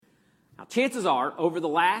Now, chances are, over the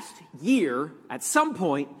last year, at some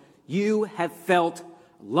point, you have felt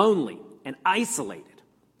lonely and isolated.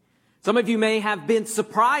 Some of you may have been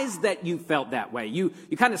surprised that you felt that way. You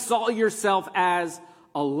kind of saw yourself as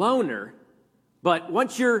a loner, but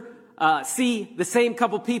once you see the same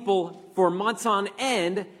couple people for months on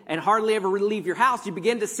end and hardly ever leave your house, you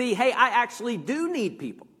begin to see, hey, I actually do need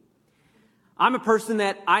people. I'm a person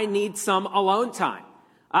that I need some alone time.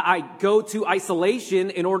 I go to isolation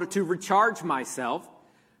in order to recharge myself,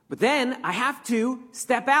 but then I have to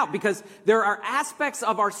step out because there are aspects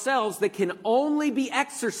of ourselves that can only be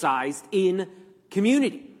exercised in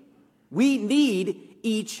community. We need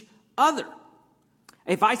each other.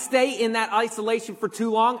 If I stay in that isolation for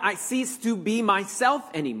too long, I cease to be myself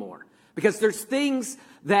anymore because there's things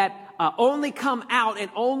that only come out and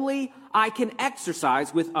only I can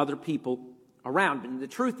exercise with other people around. And the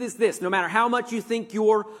truth is this: no matter how much you think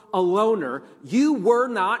you're a loner, you were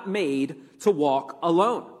not made to walk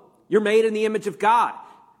alone. You're made in the image of God.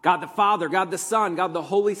 God the Father, God the Son, God the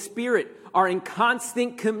Holy Spirit are in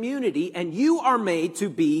constant community, and you are made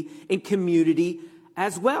to be in community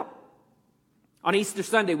as well. On Easter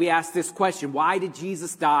Sunday, we asked this question: why did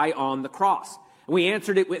Jesus die on the cross? And we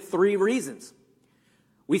answered it with 3 reasons.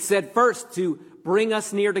 We said first, to bring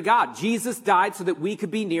us near to God. Jesus died so that we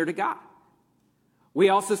could be near to God. We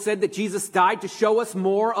also said that Jesus died to show us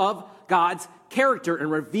more of God's character and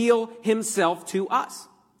reveal himself to us.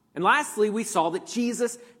 And lastly, we saw that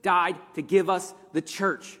Jesus died to give us the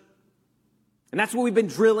church. And that's what we've been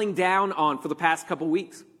drilling down on for the past couple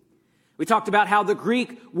weeks. We talked about how the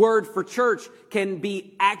Greek word for church can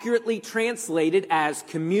be accurately translated as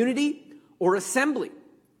community or assembly.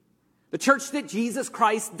 The church that Jesus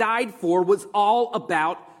Christ died for was all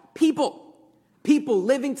about people. People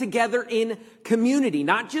living together in community,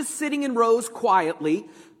 not just sitting in rows quietly.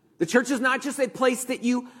 The church is not just a place that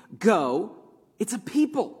you go, it's a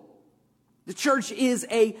people. The church is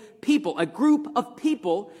a people, a group of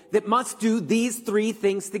people that must do these 3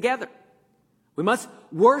 things together. We must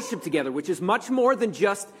worship together, which is much more than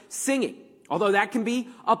just singing, although that can be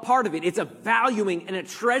a part of it. It's a valuing and a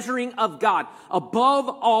treasuring of God above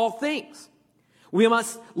all things. We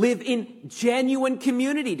must live in genuine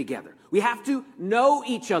community together. We have to know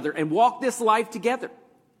each other and walk this life together.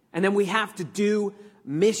 And then we have to do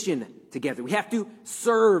mission together. We have to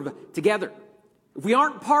serve together. If we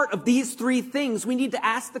aren't part of these 3 things, we need to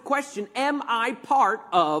ask the question, am I part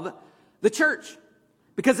of the church?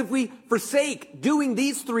 Because if we forsake doing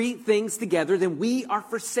these 3 things together, then we are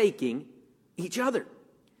forsaking each other.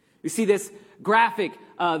 You see this graphic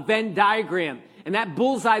Venn diagram, and that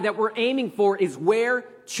bullseye that we're aiming for is where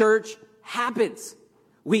church happens.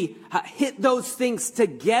 We hit those things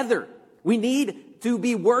together. We need to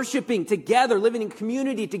be worshiping together, living in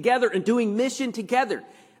community together, and doing mission together.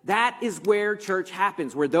 That is where church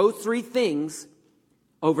happens, where those 3 things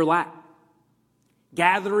overlap.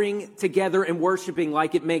 Gathering together and worshiping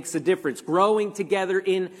like it makes a difference. Growing together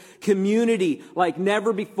in community like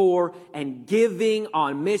never before. And giving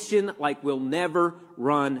on mission like we'll never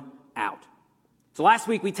run out. So last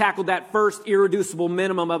week we tackled that first irreducible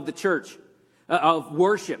minimum of the church, of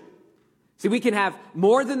worship. See, we can have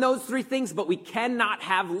more than those 3 things, but we cannot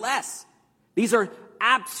have less. These are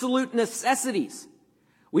absolute necessities.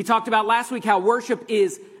 We talked about last week how worship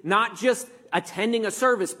is not just attending a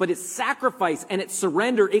service, but it's sacrifice and it's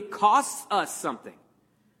surrender. It costs us something.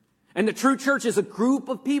 And the true church is a group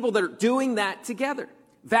of people that are doing that together,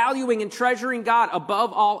 valuing and treasuring God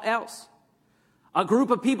above all else. A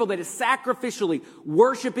group of people that is sacrificially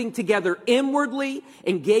worshiping together inwardly,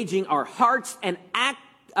 engaging our hearts, and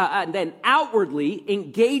then outwardly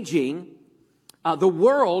engaging the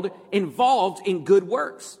world involved in good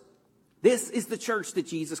works. This is the church that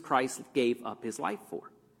Jesus Christ gave up his life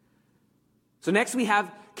for. So next we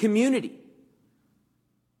have community.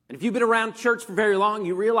 And if you've been around church for very long,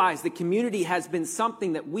 you realize that community has been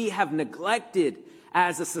something that we have neglected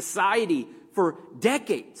as a society for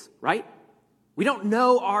decades, right? We don't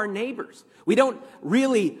know our neighbors. We don't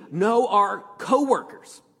really know our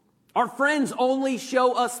coworkers. Our friends only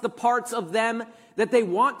show us the parts of them that they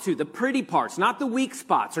want to, the pretty parts, not the weak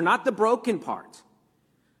spots or not the broken parts.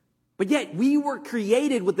 But yet we were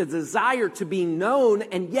created with a desire to be known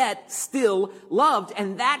and yet still loved.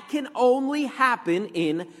 And that can only happen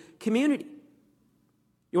in community.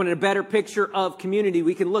 You wanted a better picture of community?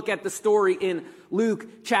 We can look at the story in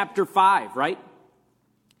Luke chapter 5, right?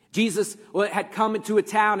 Jesus had come into a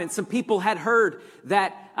town and some people had heard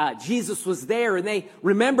that Jesus was there. And they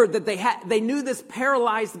remembered that they knew this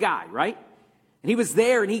paralyzed guy, right? And he was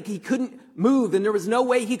there and he couldn't move and there was no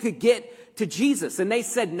way he could get to Jesus. And they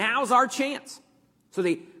said, now's our chance. So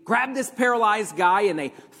they grabbed this paralyzed guy and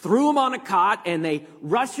they threw him on a cot and they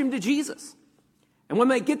rushed him to Jesus. And when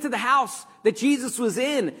they get to the house that Jesus was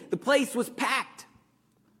in, the place was packed.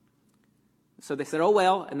 So they said, oh,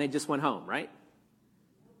 well, and they just went home, right?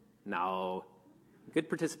 No. Good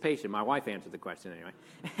participation. My wife answered the question anyway.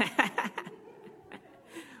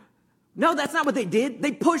 No, that's not what they did.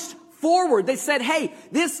 They pushed forward. They said, hey,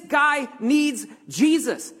 this guy needs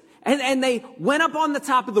Jesus. And they went up on the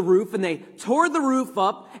top of the roof and they tore the roof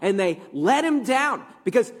up and they let him down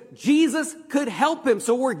because Jesus could help him.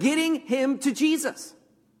 So we're getting him to Jesus.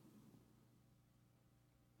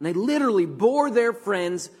 And they literally bore their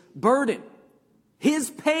friend's burden.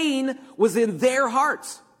 His pain was in their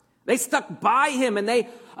hearts. They stuck by him and they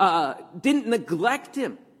didn't neglect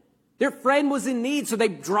him. Their friend was in need, so they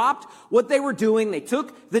dropped what they were doing. They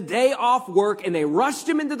took the day off work and they rushed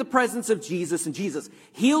him into the presence of Jesus, and Jesus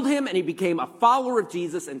healed him and he became a follower of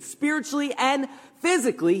Jesus, and spiritually and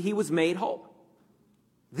physically he was made whole.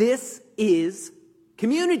 This is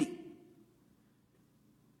community.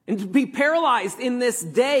 And to be paralyzed in this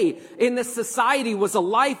day, in this society, was a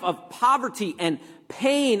life of poverty and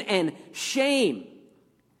pain and shame.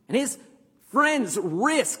 And his friends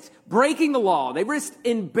risked breaking the law. They risked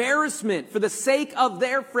embarrassment for the sake of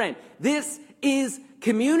their friend. This is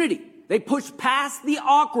community. They pushed past the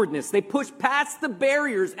awkwardness. They pushed past the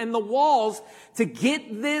barriers and the walls to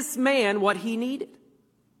get this man what he needed.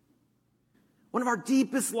 One of our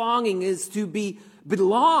deepest longing is to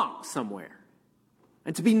belong somewhere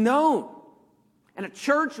and to be known. And a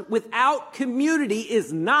church without community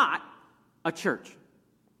is not a church.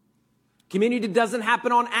 Community doesn't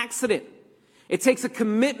happen on accident. It takes a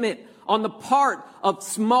commitment on the part of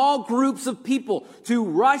small groups of people to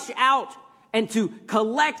rush out and to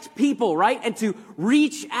collect people, right? And to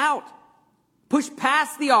reach out. Push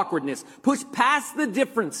past the awkwardness. Push past the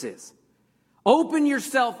differences. Open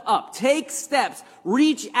yourself up. Take steps.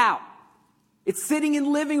 Reach out. It's sitting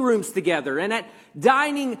in living rooms together and at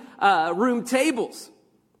dining room tables.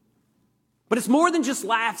 But it's more than just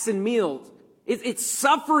laughs and meals. It's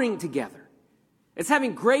suffering together. It's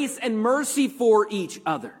having grace and mercy for each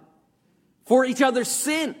other, for each other's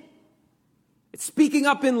sin. It's speaking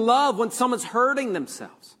up in love when someone's hurting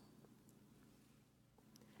themselves.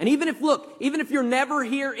 And even if you're never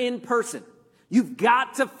here in person, you've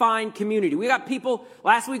got to find community. We got people,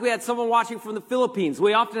 last week we had someone watching from the Philippines.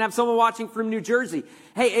 We often have someone watching from New Jersey.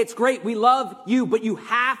 Hey, it's great. We love you, but you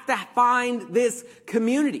have to find this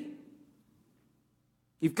community.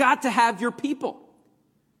 You've got to have your people.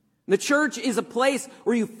 The church is a place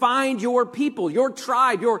where you find your people, your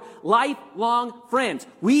tribe, your lifelong friends.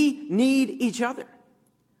 We need each other.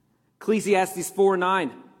 Ecclesiastes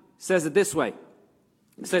 4:9 says it this way.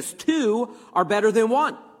 It says, 2 are better than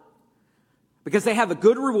 1 because they have a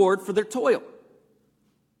good reward for their toil.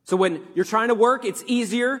 So when you're trying to work, it's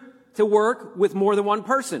easier to work with more than one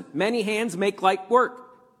person. Many hands make light work.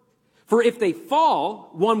 For if they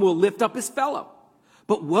fall, one will lift up his fellow.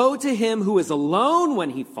 But woe to him who is alone when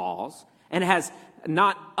he falls and has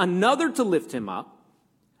not another to lift him up.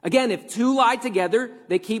 Again, if 2 lie together,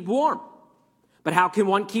 they keep warm. But how can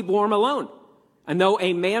one keep warm alone? And though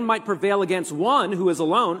a man might prevail against one who is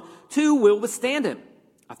alone, 2 will withstand him.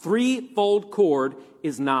 A 3-fold cord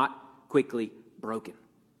is not quickly broken.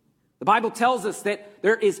 The Bible tells us that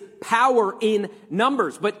there is power in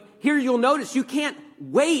numbers. But here you'll notice you can't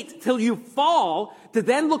wait till you fall to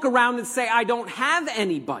then look around and say, I don't have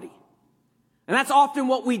anybody. And that's often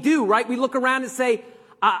what we do, right? We look around and say,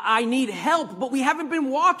 I need help, but we haven't been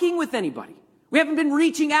walking with anybody. We haven't been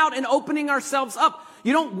reaching out and opening ourselves up.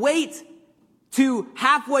 You don't wait to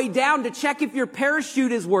halfway down to check if your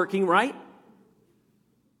parachute is working, right?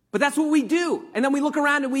 But that's what we do. And then we look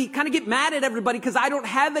around and we kind of get mad at everybody because I don't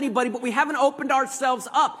have anybody, but we haven't opened ourselves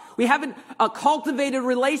up. We haven't cultivated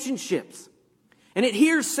relationships. And it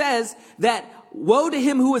here says that woe to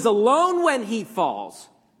him who is alone when he falls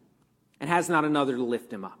and has not another to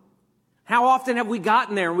lift him up. How often have we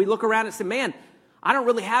gotten there and we look around and say, man, I don't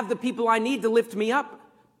really have the people I need to lift me up.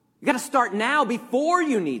 You got to start now before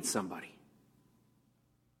you need somebody.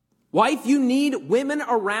 Wife, you need women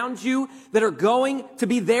around you that are going to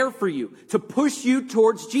be there for you, to push you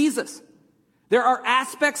towards Jesus. There are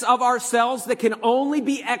aspects of ourselves that can only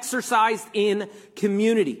be exercised in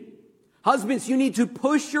community. Husbands, you need to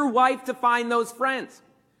push your wife to find those friends.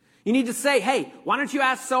 You need to say, hey, why don't you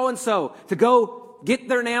ask so-and-so to go get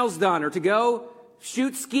their nails done or to go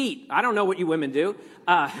shoot skeet? I don't know what you women do.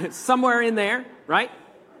 Somewhere in there, right?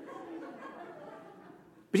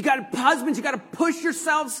 But husbands, you got to push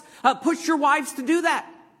yourselves, push your wives to do that.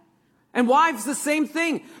 And wives, the same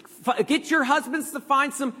thing. Get your husbands to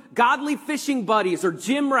find some godly fishing buddies or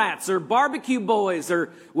gym rats or barbecue boys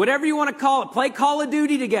or whatever you want to call it. Play Call of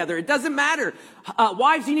Duty together. It doesn't matter.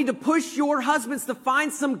 Wives, you need to push your husbands to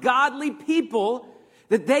find some godly people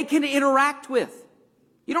that they can interact with.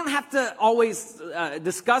 You don't have to always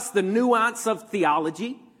discuss the nuance of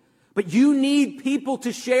theology, but you need people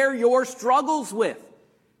to share your struggles with.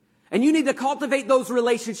 And you need to cultivate those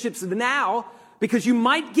relationships now, because you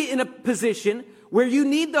might get in a position where you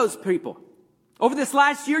need those people. Over this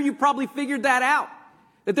last year, you probably figured that out.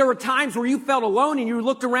 That there were times where you felt alone and you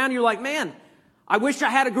looked around and you're like, man, I wish I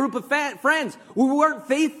had a group of friends. We weren't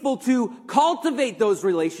faithful to cultivate those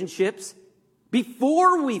relationships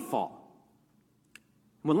before we fall.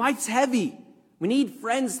 When life's heavy, we need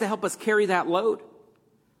friends to help us carry that load.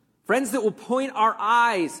 Friends that will point our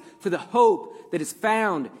eyes to the hope that is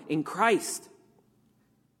found in Christ.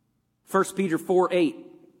 1 Peter 4:8.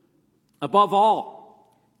 Above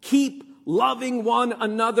all, keep loving one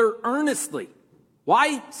another earnestly.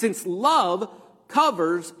 Why? Since love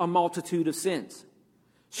covers a multitude of sins.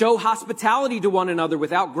 Show hospitality to one another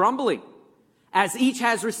without grumbling. As each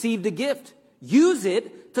has received a gift, use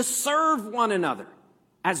it to serve one another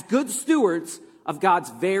as good stewards of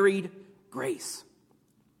God's varied grace.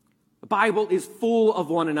 The Bible is full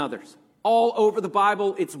of one another's. All over the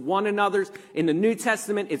Bible, it's one another's. In the New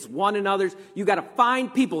Testament, it's one another's. You got to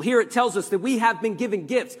find people. Here it tells us that we have been given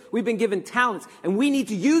gifts. We've been given talents, and we need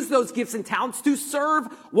to use those gifts and talents to serve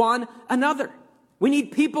one another. We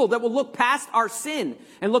need people that will look past our sin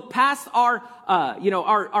and look past our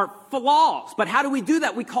flaws. But how do we do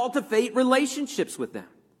that? We cultivate relationships with them.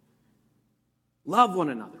 Love one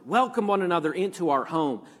another. Welcome one another into our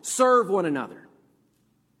home. Serve one another.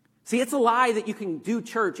 See, it's a lie that you can do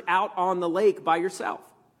church out on the lake by yourself.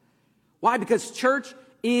 Why? Because church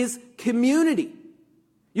is community.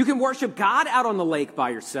 You can worship God out on the lake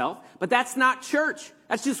by yourself, but that's not church.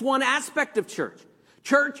 That's just one aspect of church.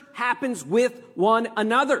 Church happens with one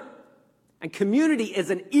another. And community is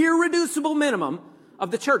an irreducible minimum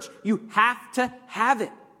of the church. You have to have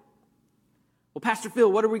it. Well, Pastor Phil,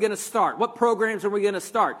 what are we going to start? What programs are we going to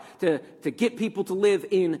start to get people to live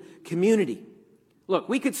in community? Look,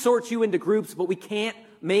 we could sort you into groups, but we can't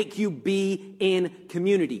make you be in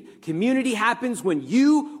community. Community happens when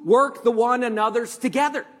you work the one another's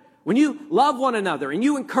together. When you love one another and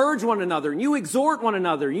you encourage one another and you exhort one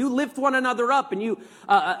another and you lift one another up and you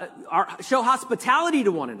show hospitality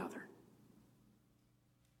to one another.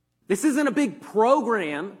 This isn't a big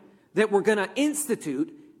program that we're going to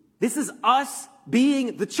institute. This is us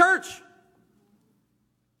being the church.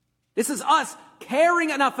 This is us caring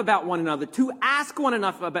enough about one another to ask one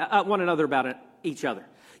another about each other.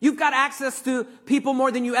 You've got access to people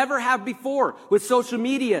more than you ever have before with social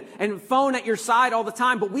media and phone at your side all the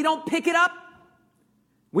time, but we don't pick it up.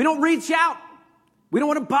 We don't reach out. We don't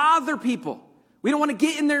want to bother people. We don't want to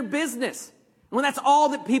get in their business. And when that's all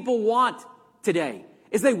that people want today,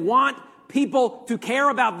 is they want people to care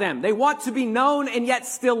about them. They want to be known and yet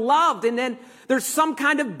still loved. And then there's some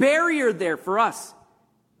kind of barrier there for us.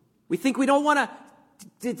 We think we don't want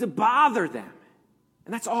to bother them.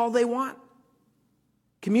 And that's all they want.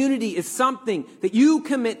 Community is something that you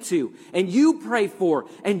commit to and you pray for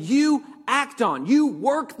and you act on. You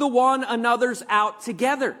work the one another's out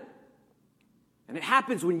together. And it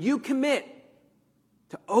happens when you commit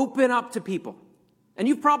to open up to people. And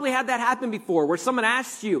you've probably had that happen before where someone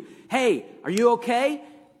asks you, hey, are you okay?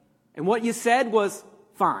 And what you said was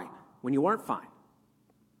fine when you weren't fine.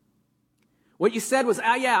 What you said was,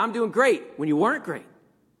 yeah, I'm doing great when you weren't great.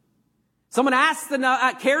 Someone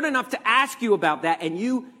cared enough to ask you about that and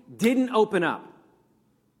you didn't open up.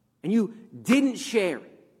 And you didn't share.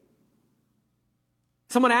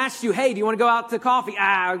 Someone asked you, hey, do you want to go out to coffee?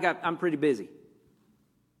 I'm pretty busy.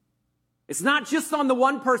 It's not just on the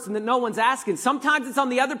one person that no one's asking. Sometimes it's on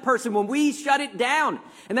the other person when we shut it down.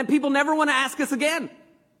 And then people never want to ask us again.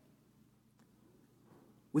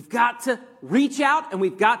 We've got to reach out and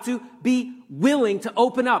we've got to be willing to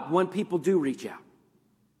open up when people do reach out.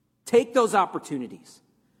 Take those opportunities.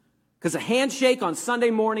 Because a handshake on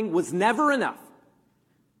Sunday morning was never enough.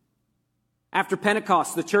 After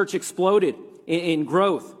Pentecost, the church exploded in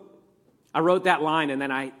growth. I wrote that line and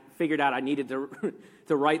then I figured out I needed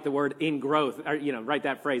to write the word in growth, or, write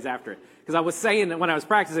that phrase after it. Because I was saying that when I was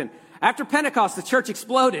practicing, after Pentecost, the church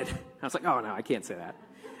exploded. I was like, oh no, I can't say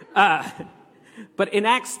that. But in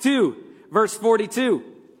Acts 2, verse 42,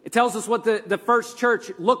 it tells us what the first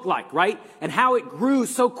church looked like, right? And how it grew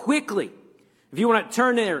so quickly. If you want to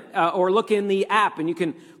turn there or look in the app and you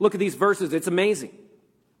can look at these verses, it's amazing.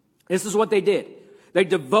 This is what they did. They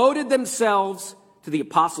devoted themselves to the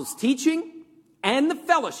apostles' teaching and the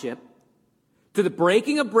fellowship, to the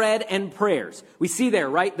breaking of bread and prayers. We see there,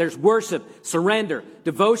 right? There's worship, surrender,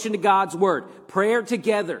 devotion to God's word, prayer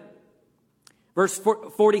together. Verse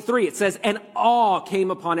 43, it says, and awe came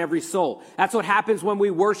upon every soul. That's what happens when we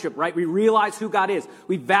worship, right? We realize who God is.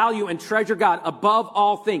 We value and treasure God above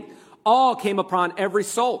all things. Awe came upon every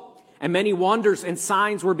soul. And many wonders and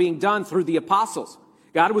signs were being done through the apostles.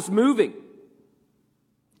 God was moving.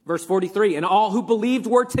 Verse 43, and all who believed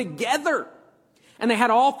were together. And they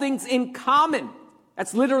had all things in common.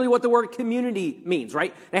 That's literally what the word community means,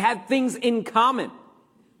 right? They had things in common.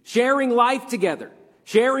 Sharing life together.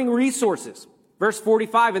 Sharing resources. Verse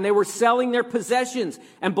 45, and they were selling their possessions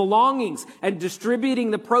and belongings and distributing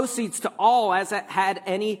the proceeds to all as had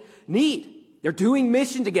any need. They're doing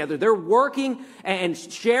mission together. They're working and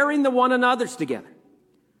sharing the one another's together.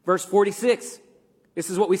 Verse 46, this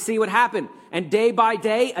is what we see what happened. And day by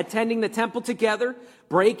day, attending the temple together,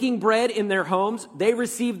 breaking bread in their homes, they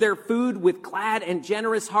received their food with glad and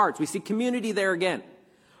generous hearts. We see community there again.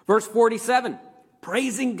 Verse 47,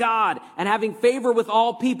 praising God and having favor with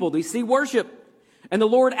all people. Do you see worship? And the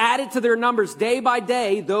Lord added to their numbers day by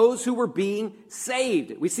day those who were being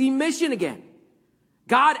saved. We see mission again.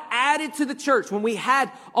 God added to the church when we had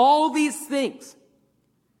all these things.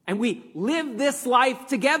 And we lived this life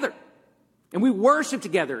together. And we worshiped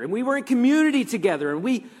together. And we were in community together. And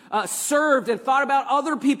we served and thought about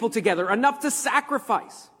other people together, enough to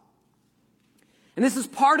sacrifice. And this is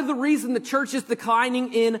part of the reason the church is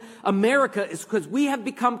declining in America, is because we have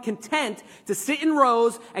become content to sit in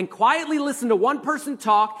rows and quietly listen to one person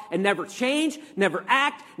talk and never change, never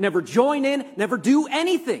act, never join in, never do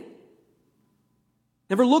anything.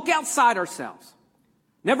 Never look outside ourselves.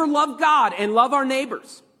 Never love God and love our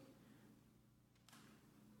neighbors.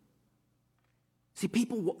 See,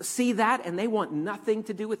 people see that and they want nothing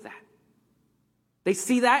to do with that. They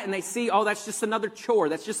see that and they see, oh, that's just another chore.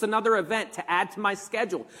 That's just another event to add to my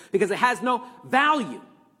schedule because it has no value.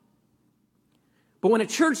 But when a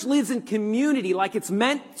church lives in community like it's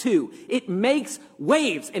meant to, it makes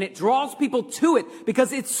waves and it draws people to it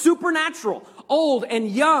because it's supernatural. Old and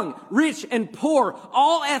young, rich and poor,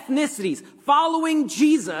 all ethnicities following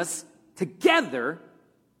Jesus together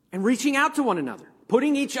and reaching out to one another,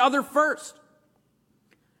 putting each other first.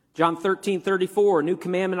 John 13:34, a new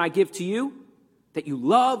commandment I give to you, that you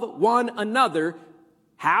love one another.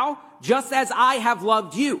 How? Just as I have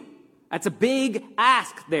loved you. That's a big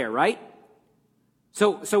ask there, right?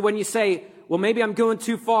 So when you say, well, maybe I'm going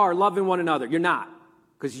too far loving one another, you're not.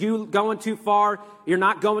 Because you going too far, you're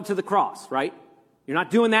not going to the cross, right? You're not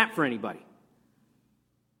doing that for anybody.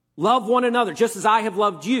 Love one another. Just as I have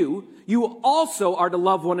loved you, you also are to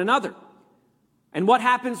love one another. And what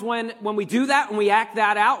happens when we do that, when we act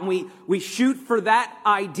that out, and we shoot for that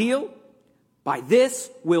ideal? By this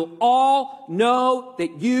will all know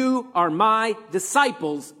that you are my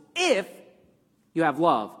disciples if you have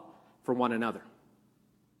love for one another.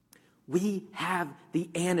 We have the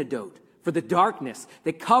antidote for the darkness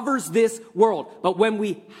that covers this world. But when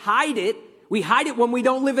we hide it when we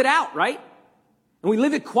don't live it out, right? And we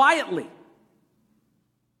live it quietly.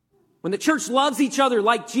 When the church loves each other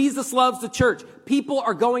like Jesus loves the church, people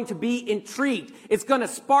are going to be intrigued. It's going to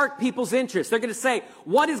spark people's interest. They're going to say,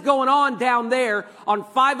 what is going on down there on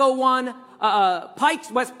 501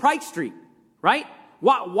 West Pike Street, right?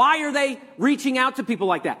 Why are they reaching out to people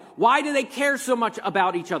like that? Why do they care so much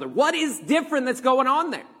about each other? What is different that's going on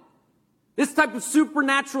there? This type of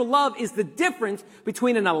supernatural love is the difference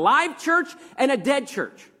between an alive church and a dead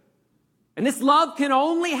church. And this love can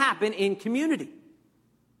only happen in community.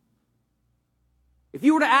 If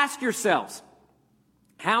you were to ask yourselves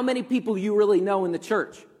how many people you really know in the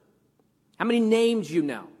church, how many names you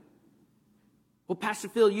know, well, Pastor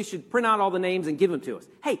Phil, you should print out all the names and give them to us.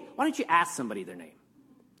 Hey, why don't you ask somebody their name?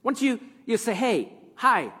 Why don't you say, hey,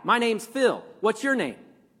 hi, my name's Phil. What's your name?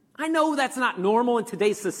 I know that's not normal in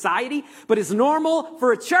today's society, but it's normal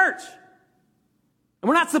for a church. And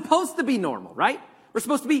we're not supposed to be normal, right? We're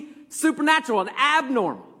supposed to be supernatural and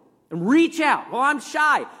abnormal and reach out. Well, I'm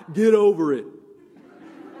shy. Get over it.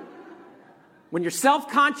 When you're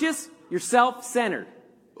self-conscious, you're self-centered.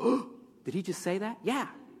 Did he just say that? Yeah.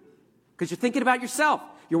 Because you're thinking about yourself.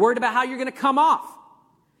 You're worried about how you're going to come off.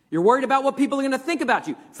 You're worried about what people are going to think about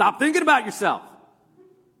you. Stop thinking about yourself.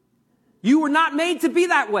 You were not made to be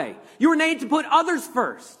that way. You were made to put others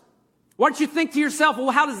first. Why don't you think to yourself,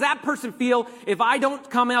 well, how does that person feel if I don't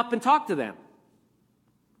come up and talk to them?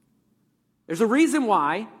 There's a reason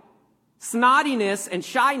why snottiness and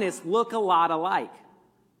shyness look a lot alike.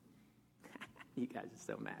 You guys are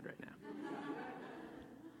so mad right now.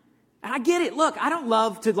 And I get it. Look, I don't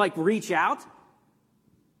love to reach out.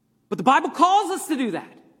 But the Bible calls us to do that.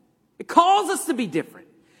 It calls us to be different.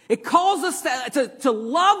 It calls us to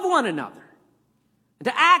love one another, and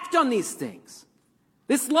to act on these things.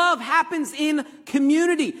 This love happens in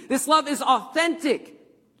community. This love is authentic.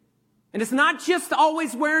 And it's not just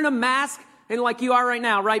always wearing a mask and like you are right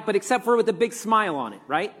now, right? But except for with a big smile on it,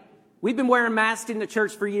 right? We've been wearing masks in the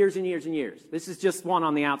church for years and years and years. This is just one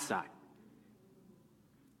on the outside.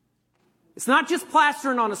 It's not just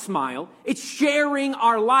plastering on a smile. It's sharing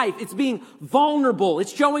our life. It's being vulnerable.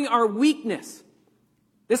 It's showing our weakness.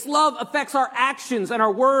 This love affects our actions and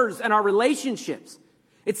our words and our relationships.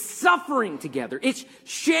 It's suffering together. It's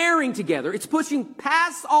sharing together. It's pushing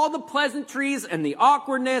past all the pleasantries and the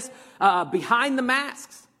awkwardness behind the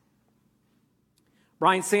masks.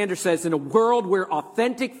 Brian Sanders says, in a world where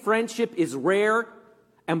authentic friendship is rare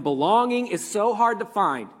and belonging is so hard to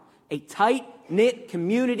find, a tight-knit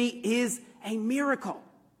community is a miracle.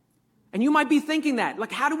 And you might be thinking that,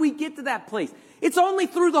 like, how do we get to that place? It's only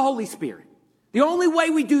through the Holy Spirit. The only way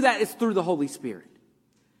we do that is through the Holy Spirit.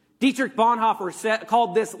 Dietrich Bonhoeffer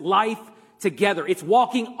called this life together. It's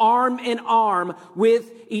walking arm in arm with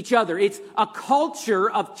each other. It's a culture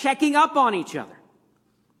of checking up on each other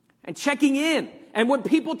and checking in. And when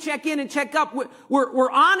people check in and check up,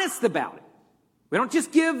 we're honest about it. We don't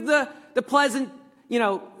just give the pleasant,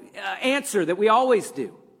 answer that we always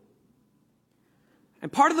do.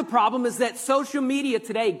 And part of the problem is that social media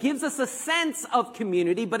today gives us a sense of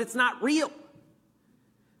community, but it's not real.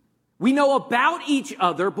 We know about each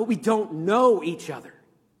other, but we don't know each other.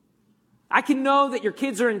 I can know that your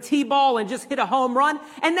kids are in T-ball and just hit a home run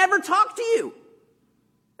and never talk to you.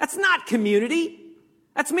 That's not community.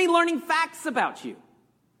 That's me learning facts about you.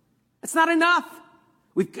 That's not enough.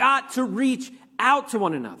 We've got to reach out to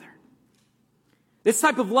one another. This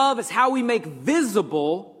type of love is how we make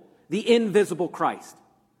visible the invisible Christ.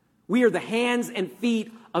 We are the hands and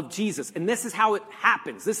feet of Jesus. And this is how it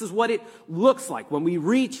happens. This is what it looks like when we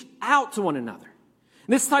reach out to one another.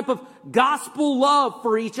 And this type of gospel love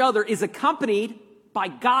for each other is accompanied by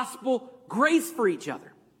gospel grace for each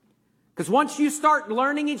other. Because once you start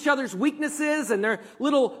learning each other's weaknesses and their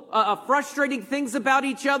little frustrating things about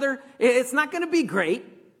each other, it's not going to be great.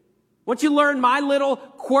 Once you learn my little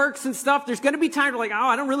quirks and stuff, there's going to be times where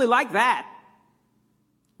I don't really like that.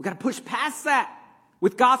 We've got to push past that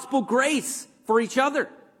with gospel grace for each other.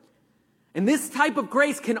 And this type of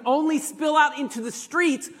grace can only spill out into the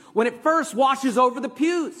streets when it first washes over the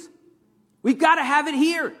pews. We've got to have it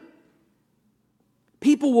here.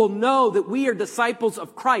 People will know that we are disciples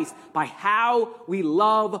of Christ by how we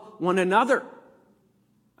love one another.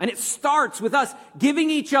 And it starts with us giving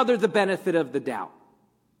each other the benefit of the doubt.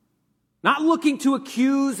 Not looking to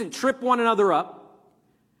accuse and trip one another up.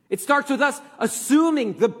 It starts with us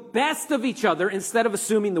assuming the best of each other instead of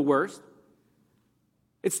assuming the worst.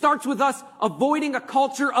 It starts with us avoiding a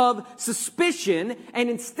culture of suspicion and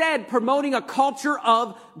instead promoting a culture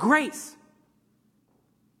of grace.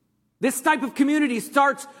 This type of community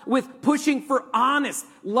starts with pushing for honest,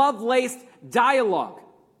 love-laced dialogue.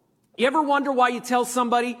 You ever wonder why you tell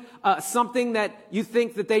somebody something that you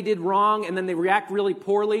think that they did wrong and then they react really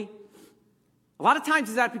poorly? A lot of times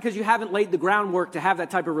is that because you haven't laid the groundwork to have that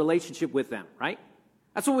type of relationship with them, right?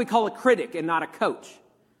 That's what we call a critic and not a coach.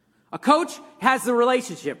 A coach has the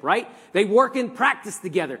relationship, right? They work in practice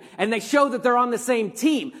together and they show that they're on the same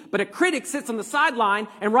team. But a critic sits on the sideline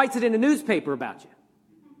and writes it in a newspaper about you.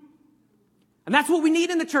 And that's what we need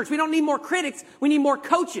in the church. We don't need more critics. We need more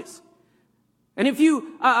coaches. And if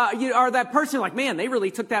you are that person like, man, they really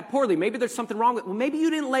took that poorly. Maybe there's something wrong with it. Well, maybe you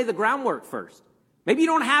didn't lay the groundwork first. Maybe you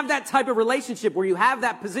don't have that type of relationship where you have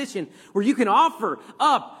that position where you can offer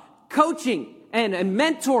up coaching and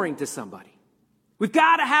mentoring to somebody. We've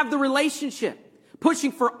got to have the relationship,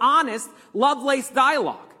 pushing for honest, love-laced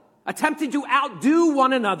dialogue, attempting to outdo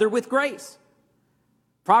one another with grace.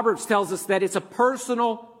 Proverbs tells us that it's a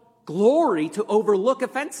personal glory to overlook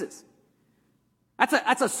offenses.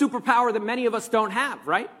 That's a superpower that many of us don't have,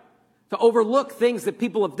 right? To overlook things that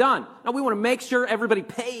people have done. Now, we want to make sure everybody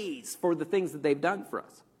pays for the things that they've done for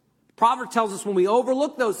us. Proverbs tells us when we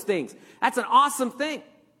overlook those things, that's an awesome thing.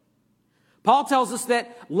 Paul tells us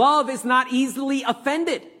that love is not easily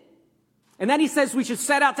offended. And then he says we should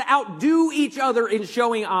set out to outdo each other in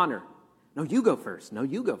showing honor. No, you go first. No,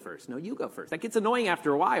 you go first. No, you go first. That gets annoying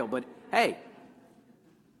after a while, but hey,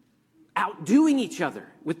 outdoing each other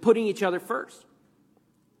with putting each other first.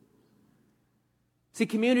 See,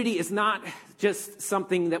 community is not just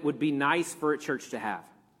something that would be nice for a church to have.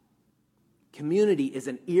 Community is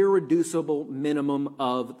an irreducible minimum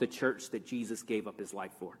of the church that Jesus gave up his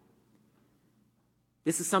life for.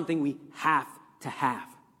 This is something we have to have.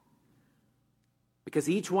 Because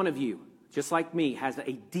each one of you, just like me, has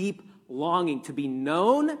a deep longing to be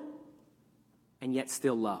known and yet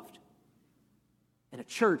still loved. And a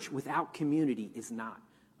church without community is not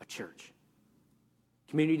a church.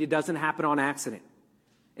 Community doesn't happen on accident.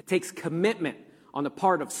 It takes commitment on the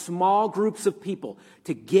part of small groups of people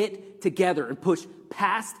to get together and push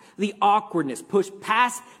past the awkwardness, push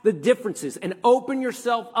past the differences, and open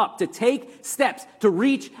yourself up to take steps to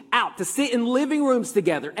reach out, to sit in living rooms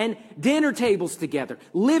together and dinner tables together,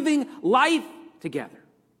 living life together.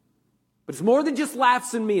 But it's more than just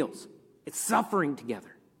laughs and meals. It's suffering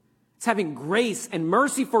together. It's having grace and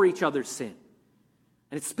mercy for each other's sin.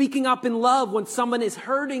 And it's speaking up in love when someone is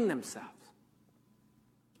hurting themselves.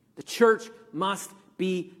 The church must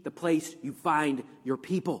be the place you find your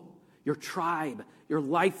people, your tribe, your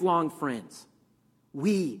lifelong friends.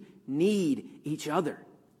 We need each other.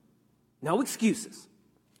 No excuses.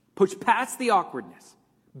 Push past the awkwardness.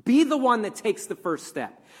 Be the one that takes the first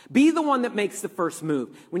step. Be the one that makes the first move.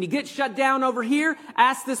 When you get shut down over here,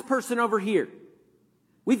 ask this person over here.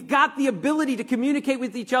 We've got the ability to communicate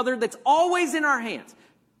with each other that's always in our hands.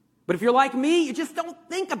 But if you're like me, you just don't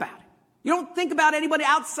think about it. You don't think about anybody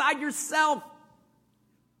outside yourself.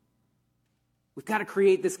 We've got to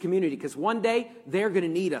create this community because one day they're going to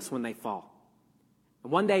need us when they fall.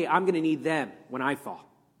 And one day I'm going to need them when I fall.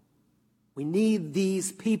 We need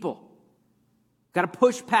these people. We've got to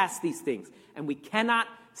push past these things. And we cannot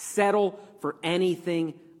settle for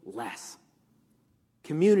anything less.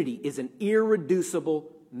 Community is an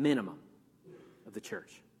irreducible minimum of the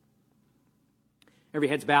church. Every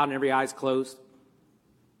head's bowed and every eye's closed.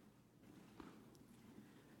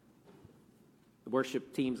 The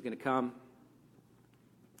worship team's going to come.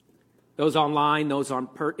 Those online, those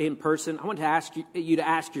in person, I want to ask you to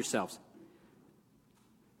ask yourselves,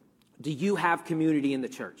 do you have community in the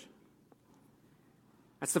church?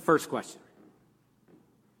 That's the first question.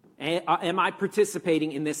 Am I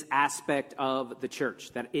participating in this aspect of the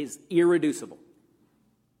church that is irreducible?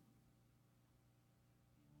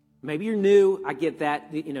 Maybe you're new. I get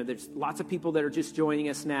that. You know, there's lots of people that are just joining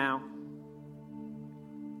us now.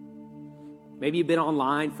 Maybe you've been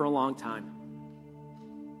online for a long time.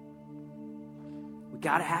 We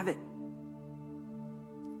got to have it.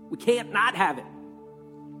 We can't not have it.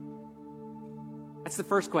 That's the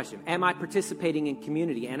first question. Am I participating in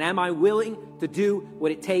community? And am I willing to do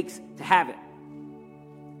what it takes to have it?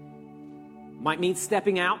 Might mean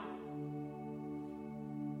stepping out.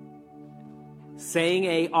 Saying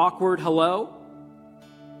a awkward hello.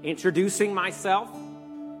 Introducing myself.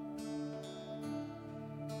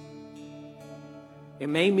 It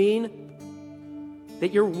may mean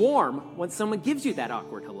that you're warm when someone gives you that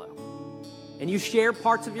awkward hello. And you share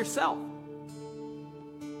parts of yourself.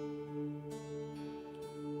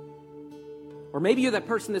 Or maybe you're that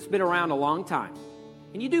person that's been around a long time.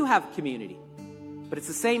 And you do have community. But it's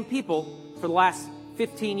the same people for the last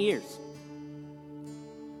 15 years.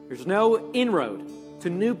 There's no inroad to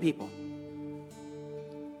new people.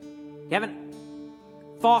 You haven't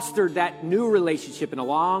fostered that new relationship in a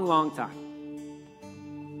long, long time.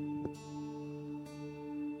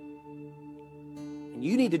 And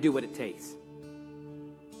you need to do what it takes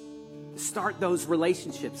to start those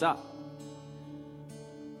relationships up.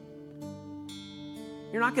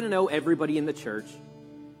 You're not going to know everybody in the church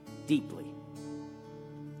deeply.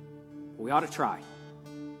 But we ought to try.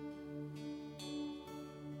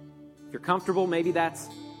 If you're comfortable, maybe that's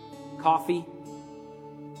coffee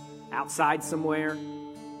outside somewhere.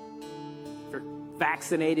 If you're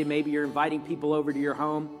vaccinated, maybe you're inviting people over to your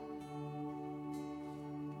home.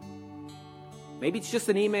 Maybe it's just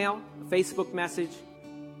an email, a Facebook message,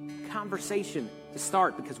 a conversation to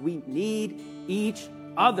start because we need each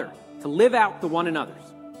other to live out the one another's.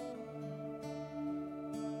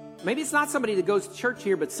 Maybe it's not somebody that goes to church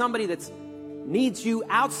here, but somebody that needs you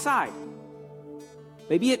outside.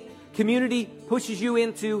 Maybe community pushes you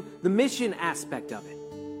into the mission aspect of it.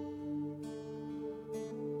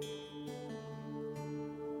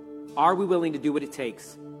 Are we willing to do what it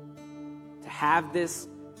takes to have this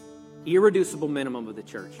irreducible minimum of the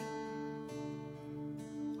church?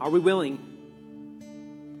 Are we willing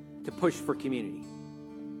to push for community?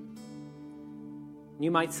 You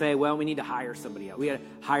might say, well, we need to hire somebody else. We got to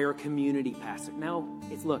hire a community pastor. No,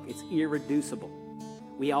 it's irreducible.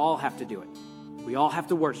 We all have to do it. We all have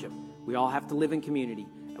to worship. We all have to live in community.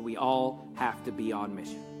 And we all have to be on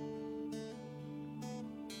mission.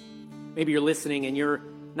 Maybe you're listening and you're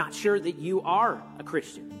not sure that you are a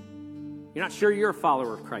Christian. You're not sure you're a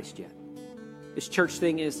follower of Christ yet. This church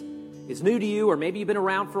thing is new to you, or maybe you've been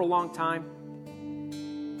around for a long time.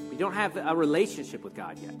 But you don't have a relationship with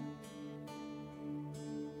God yet.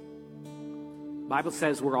 Bible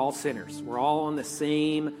says we're all sinners. We're all on the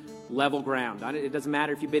same level ground. It doesn't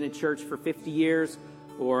matter if you've been in church for 50 years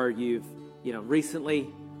or you've, recently,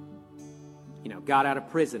 got out of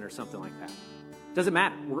prison or something like that. It doesn't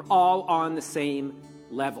matter. We're all on the same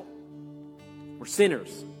level. We're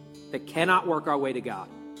sinners that cannot work our way to God.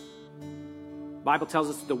 The Bible tells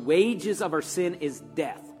us the wages of our sin is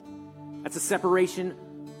death. That's a separation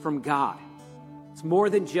from God. It's more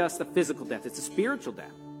than just a physical death. It's a spiritual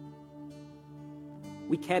death.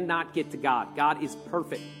 We cannot get to God. God is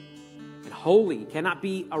perfect and holy. He cannot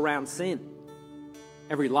be around sin.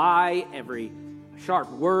 Every lie, every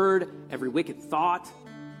sharp word, every wicked thought,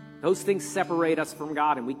 those things separate us from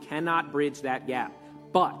God, and we cannot bridge that gap.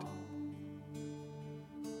 But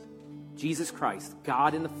Jesus Christ,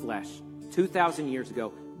 God in the flesh, 2,000 years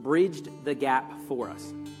ago, bridged the gap for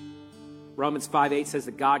us. Romans 5:8 says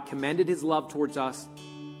that God commended his love towards us.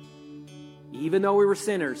 Even though we were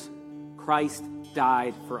sinners, Christ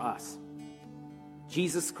died for us.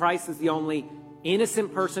 Jesus Christ is the only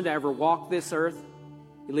innocent person to ever walk this earth.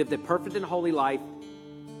 He lived a perfect and holy life,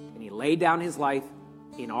 and he laid down his life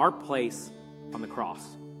in our place on the cross.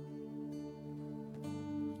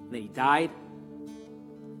 And then he died.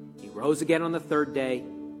 He rose again on the third day,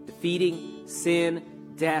 defeating sin,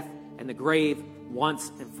 death, and the grave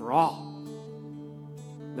once and for all.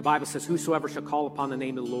 The Bible says, whosoever shall call upon the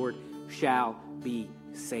name of the Lord shall be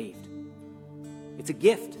saved. It's a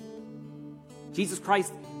gift. Jesus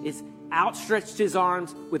Christ is outstretched his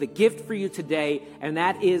arms with a gift for you today, and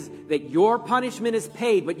that is that your punishment is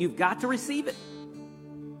paid, but you've got to receive it.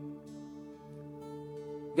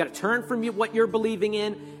 You've got to turn from what you're believing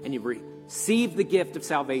in, and you've received the gift of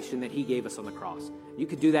salvation that he gave us on the cross. You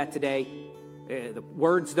could do that today. The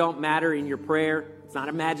words don't matter in your prayer. It's not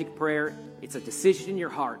a magic prayer. It's a decision in your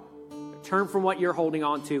heart to turn from what you're holding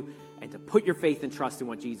on to and to put your faith and trust in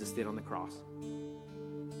what Jesus did on the cross.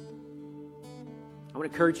 I want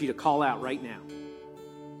to encourage you to call out right now.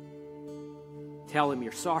 Tell him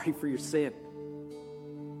you're sorry for your sin,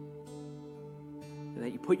 and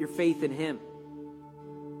that you put your faith in him,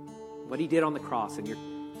 what he did on the cross, and you're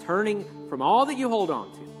turning from all that you hold on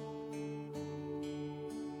to.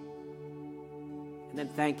 And then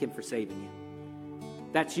thank him for saving you.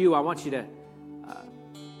 If that's you, I want you to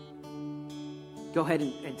go ahead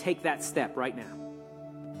and take that step right now.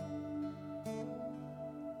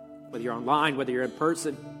 Whether you're online, whether you're in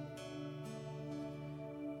person,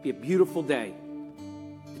 be a beautiful day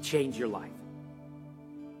to change your life.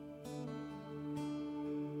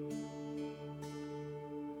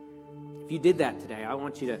 If you did that today, I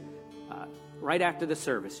want you to, right after the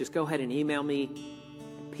service, just go ahead and email me at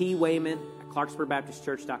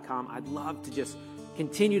pwayman@clarksburgbaptistchurch.com. I'd love to just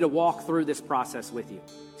continue to walk through this process with you.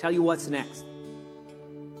 Tell you what's next.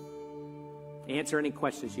 Answer any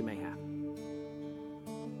questions you may have.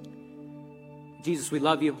 Jesus, we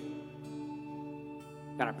love you.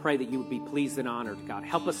 God, I pray that you would be pleased and honored. God,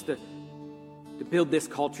 help us to build this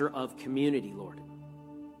culture of community, Lord.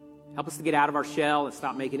 Help us to get out of our shell and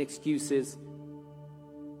stop making excuses.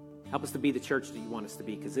 Help us to be the church that you want us to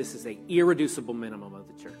be, because this is an irreducible minimum of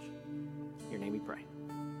the church. In your name we pray.